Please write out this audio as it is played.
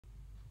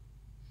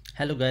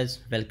Hello guys,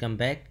 welcome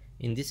back.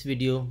 In this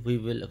video we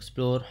will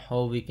explore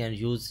how we can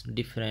use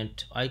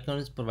different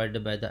icons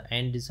provided by the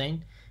end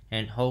design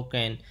and how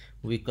can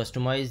we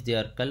customize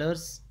their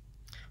colors,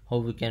 how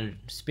we can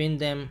spin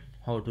them,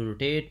 how to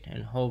rotate,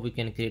 and how we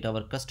can create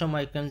our custom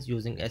icons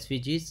using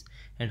SVGs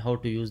and how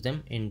to use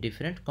them in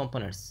different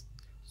components.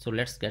 So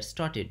let's get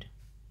started.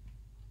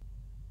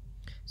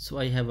 So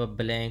I have a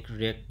blank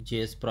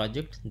ReactJS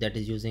project that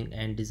is using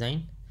end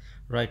design.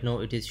 Right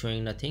now it is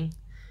showing nothing.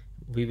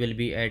 We will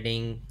be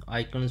adding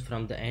icons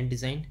from the end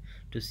design.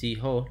 To see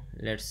how,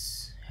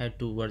 let's head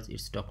towards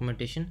its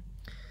documentation.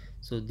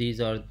 So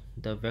these are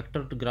the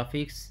vector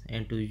graphics,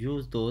 and to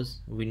use those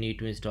we need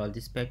to install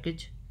this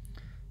package.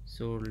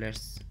 So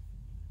let's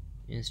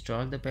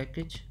install the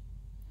package.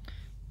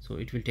 So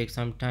it will take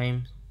some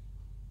time,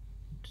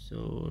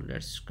 so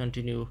let's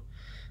continue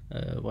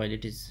while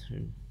it is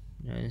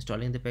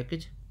installing the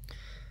package.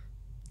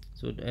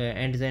 So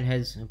end design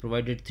has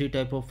provided three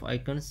type of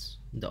icons: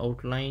 the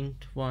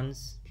outlined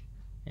ones,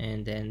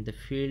 and then the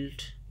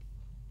filled,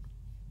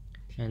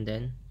 and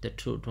then the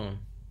true tone,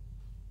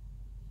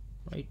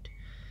 right?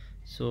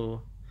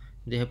 So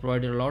they have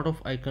provided a lot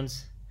of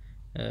icons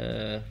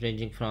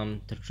ranging from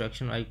the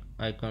traction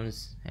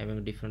icons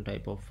having different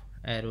type of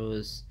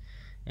arrows,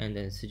 and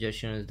then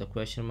suggestions, the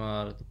question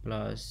mark, the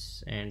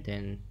plus, and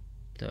then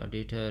the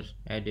editor,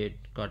 edit,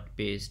 cut,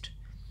 paste,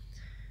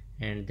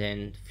 and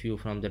then few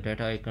from the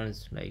data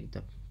icons like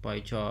the pie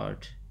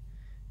chart,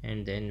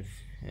 and then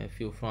a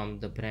few from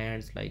the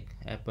brands like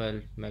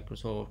Apple,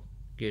 Microsoft,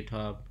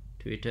 GitHub,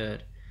 Twitter,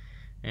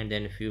 and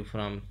then a few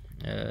from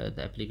the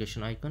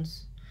application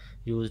icons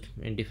used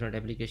in different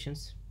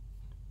applications.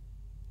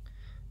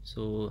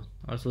 So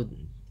also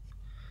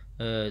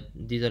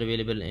these are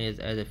available as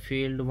a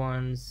field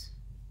ones,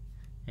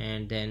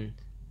 and then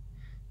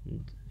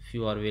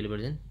few are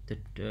available in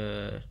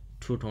the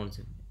true tones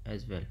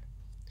as well.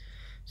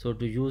 So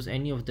to use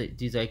any of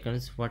these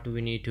icons, what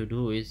we need to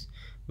do is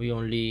we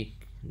only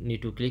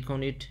need to click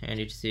on it and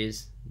it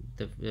says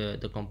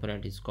the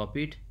component is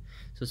copied.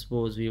 So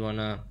suppose we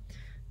wanna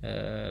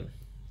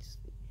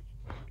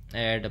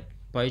add a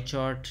pie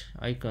chart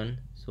icon,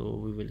 so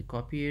we will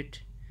copy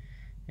it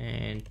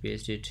and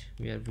paste it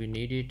where we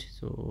need it.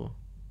 So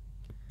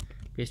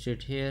paste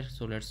it here.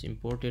 So let's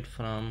import it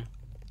from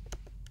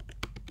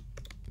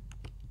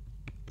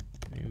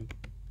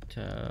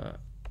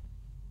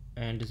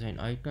and design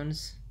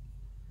icons.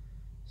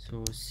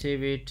 So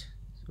save it.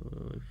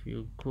 So if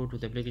you go to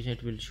the application,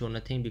 it will show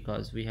nothing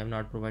because we have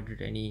not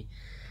provided any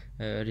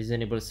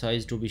reasonable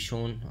size to be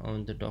shown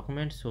on the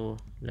document. So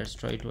let's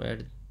try to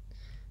add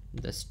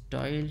the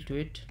style to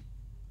it.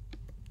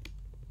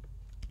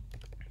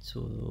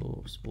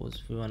 So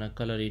suppose we want to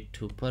color it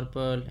to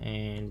purple,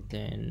 and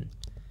then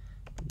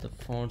the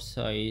font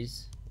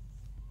size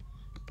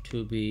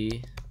to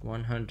be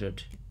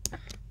 100.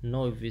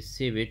 Now if we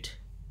save it,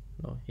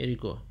 here you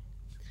go,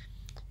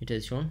 it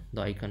has shown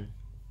the icon,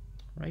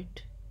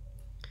 right?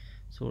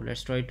 So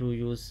let's try to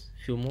use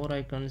few more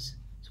icons.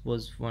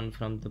 Suppose one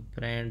from the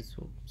brand,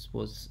 so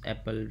suppose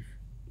Apple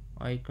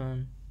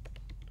icon.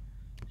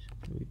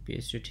 So we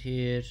paste it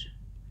here,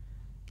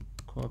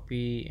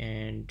 copy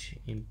and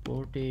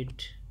import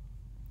it,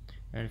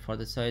 and for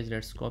the size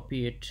let's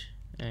copy it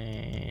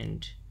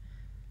and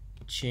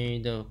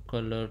change the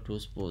color to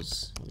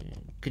suppose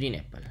green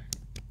apple,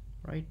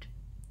 right?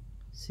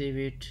 Save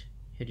it,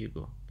 here you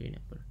go, green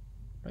apple,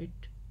 right?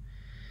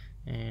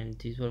 And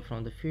these were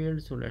from the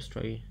field. So let's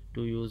try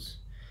to use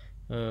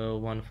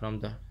one from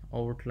the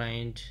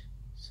outlined.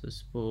 So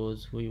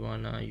suppose we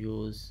wanna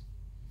use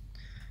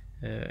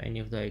any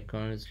of the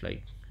icons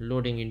like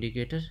loading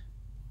indicator.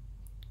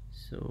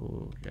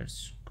 So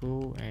let's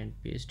go and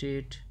paste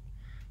it,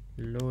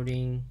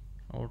 loading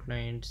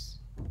outlines,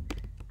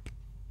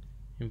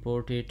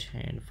 import it,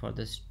 and for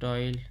the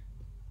style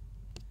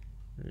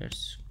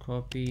let's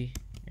copy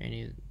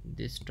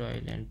this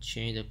style and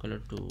change the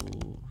color to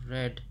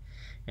red.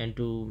 And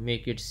to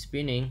make it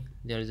spinning,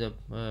 there is a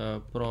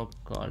prop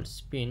called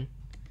spin.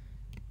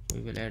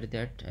 We will add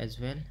that as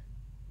well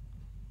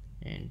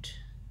and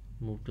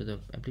move to the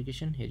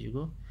application. Here you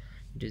go,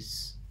 it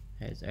is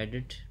has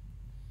added.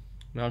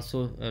 And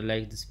also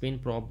like the spin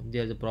prop,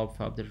 there is a prop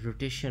for the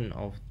rotation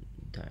of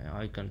the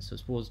icon. So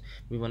suppose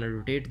we want to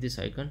rotate this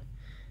icon,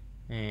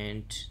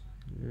 and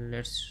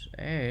let's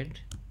add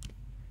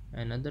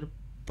another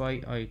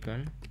pie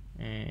icon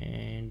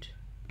and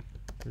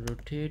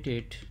rotate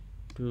it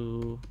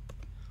to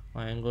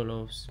an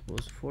angle of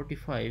suppose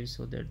 45,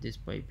 so that this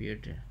pie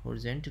appeared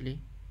horizontally.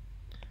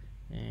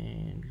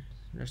 And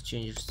let's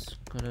change its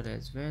color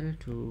as well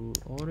to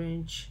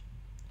orange.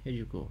 Here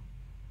you go,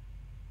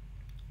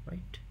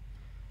 right?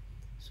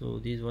 So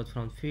these were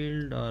from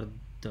field or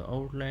the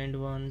outlined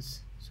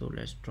ones. So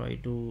let's try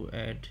to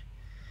add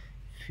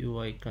few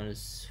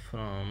icons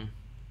from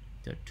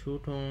the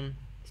two-tone.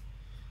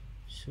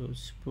 So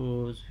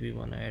suppose we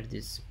want to add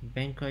this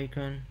bank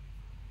icon,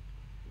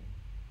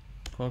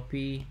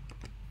 copy,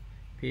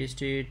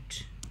 paste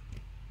it,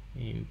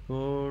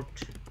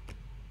 import,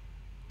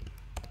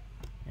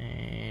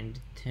 And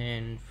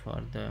then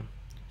for the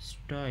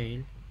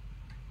style,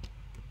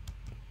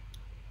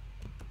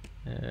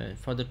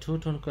 for the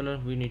two-tone color,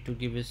 we need to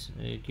give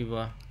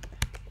a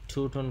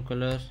two-tone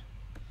color,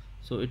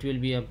 so it will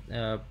be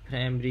a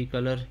primary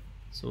color.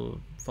 So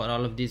for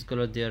all of these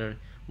colors, there are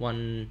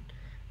one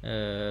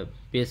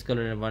base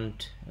color and one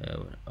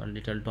a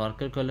little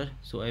darker color,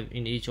 so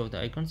in each of the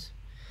icons.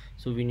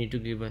 So we need to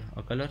give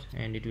a color,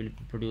 and it will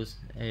produce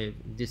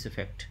this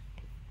effect.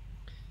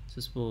 So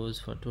suppose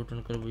for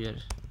two-tone color we are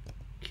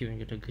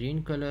giving it a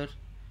green color,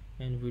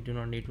 and we do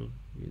not need to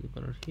use the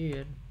color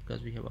here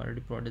because we have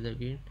already provided the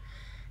green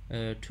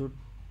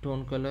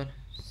two-tone color.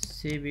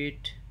 Save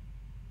it.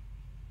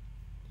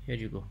 Here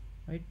you go.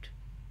 Right,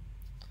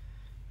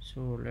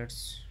 so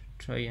let's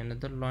try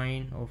another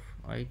line of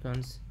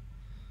icons.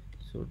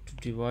 So to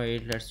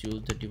divide, let's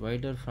use the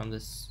divider from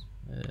this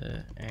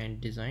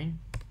and design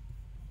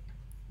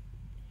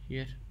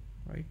here.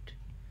 Right,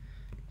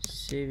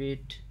 save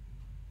it,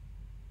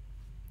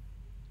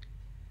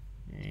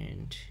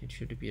 and it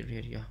should appear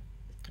here. Yeah,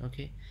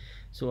 okay.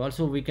 So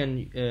also we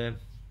can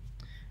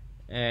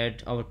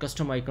add our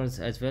custom icons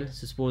as well.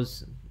 So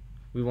suppose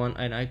we want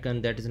an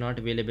icon that is not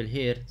available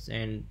here,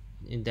 and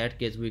in that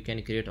case we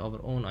can create our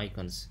own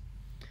icons.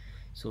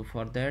 So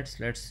for that,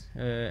 let's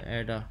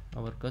add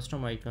our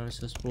custom icon.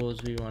 So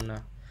suppose we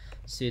wanna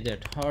say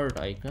that heart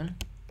icon,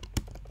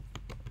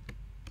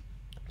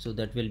 so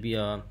that will be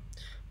a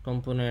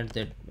component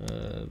that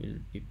will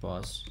be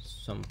passed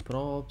some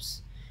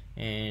props,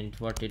 and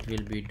what it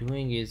will be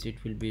doing is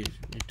it will be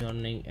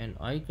returning an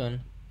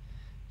icon.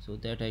 So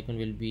that icon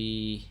will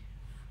be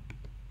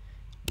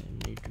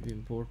need to be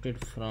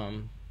imported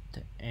from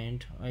the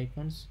end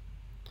icons.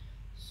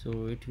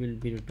 So it will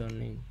be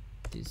returning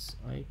this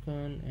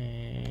icon,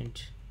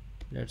 and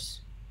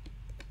let's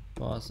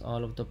pass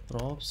all of the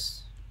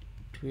props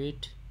to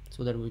it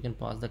so that we can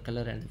pass the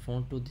color and the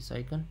font to this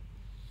icon.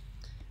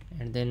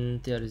 And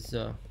then there is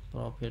a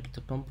prop here,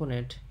 the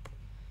component.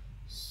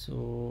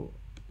 So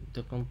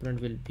the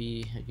component will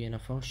be again a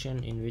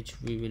function in which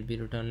we will be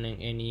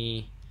returning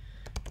any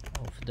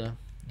of the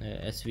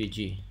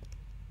SVG.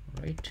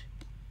 Right,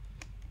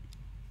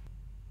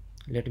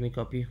 let me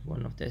copy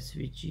one of the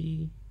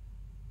SVG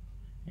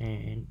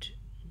and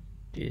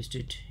paste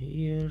it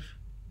here.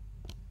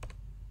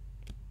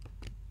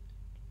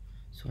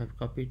 So I've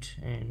copied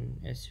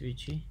an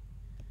SVG.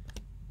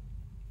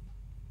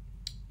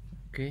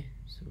 Okay,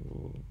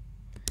 so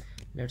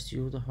let's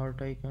use the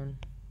heart icon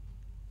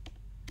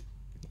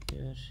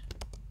here,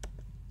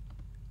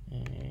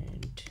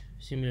 and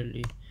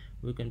similarly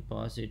we can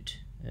pass it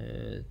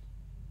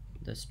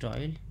the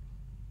style.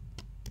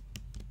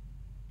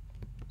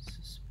 So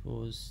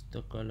suppose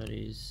the color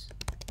is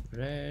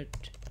red,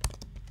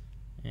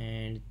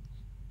 and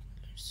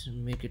let's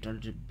make it a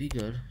little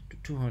bigger to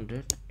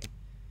 200.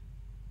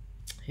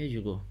 Here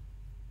you go.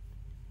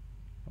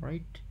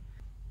 Right,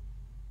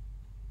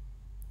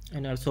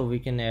 and also we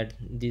can add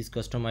these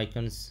custom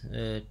icons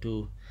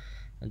to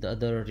the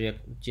other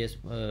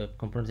ReactJS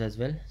components as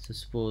well. So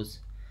suppose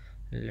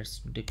let's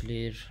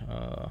declare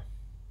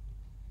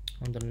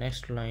on the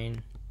next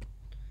line,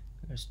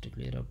 let's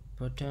declare a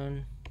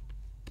button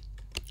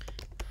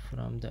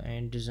from the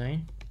end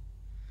design,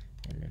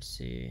 and let's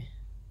say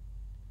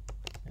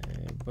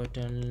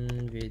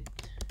button with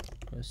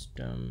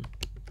custom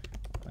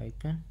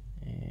icon,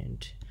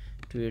 and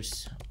to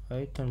its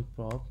icon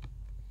prop,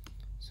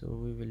 so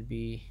we will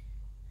be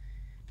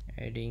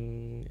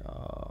adding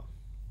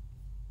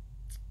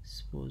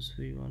suppose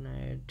we want to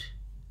add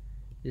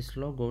this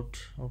logo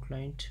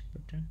outlined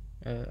button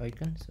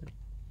icon, sorry,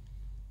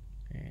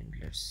 and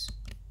let's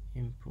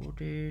import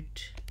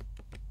it.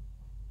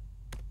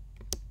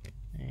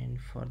 And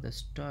for the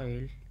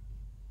style,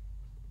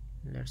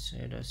 let's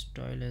add a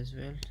style as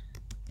well.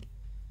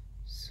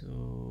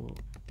 So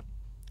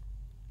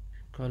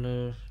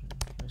color,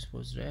 I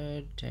suppose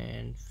red,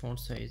 and font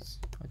size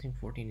I think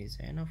 14 is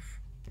enough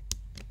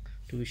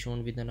to be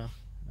shown within a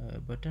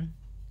button.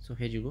 So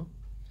here you go,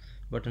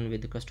 button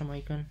with the custom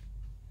icon.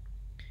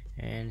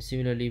 And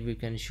similarly we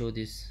can show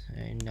this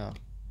in a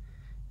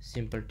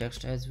simple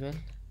text as well.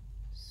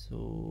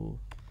 So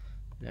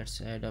let's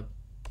add a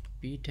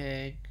p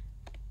tag,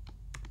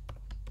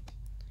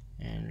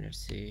 and let's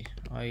say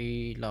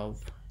I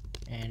love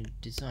and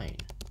design,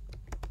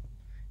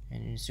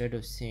 and instead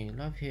of saying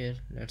love here,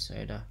 let's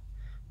add a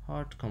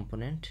heart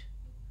component,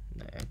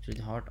 actually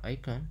the heart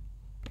icon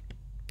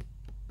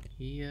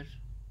here.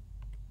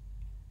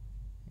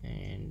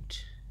 And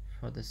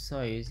for the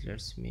size,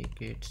 let's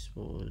make it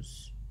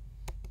suppose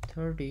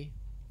 30,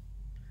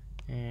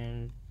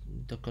 and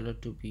the color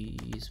to be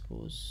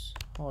suppose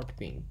hot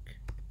pink.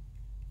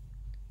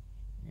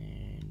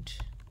 And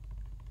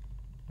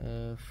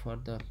for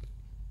the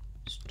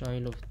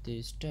style of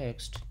this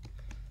text,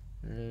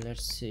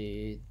 let's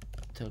say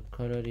the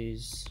color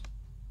is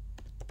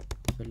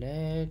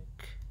black,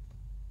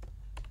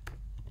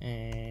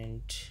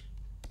 and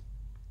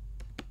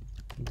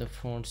the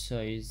font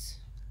size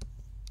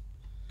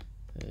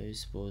I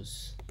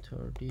suppose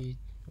 30.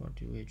 What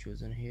you have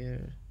chosen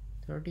here,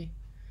 30.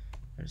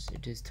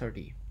 it is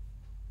 30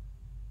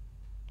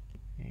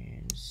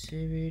 and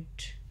save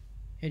it.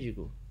 Here you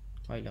go,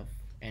 file of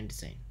and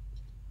design,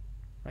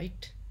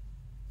 right?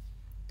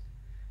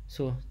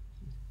 So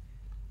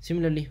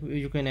similarly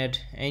you can add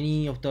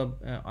any of the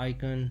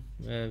icon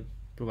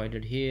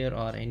provided here,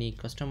 or any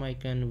custom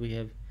icon we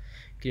have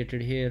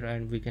created here,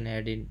 and we can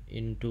add it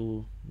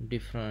into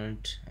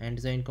different and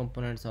design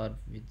components or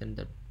within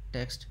the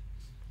text.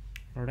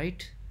 All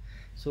right,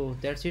 so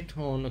that's it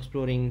on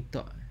exploring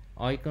the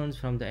icons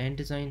from the end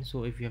design.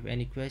 So if you have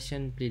any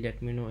question, please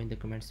let me know in the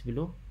comments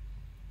below,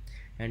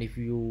 and if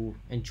you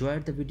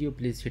enjoyed the video,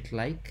 please hit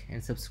like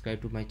and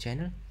subscribe to my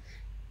channel.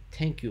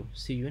 Thank you,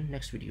 see you in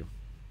next video.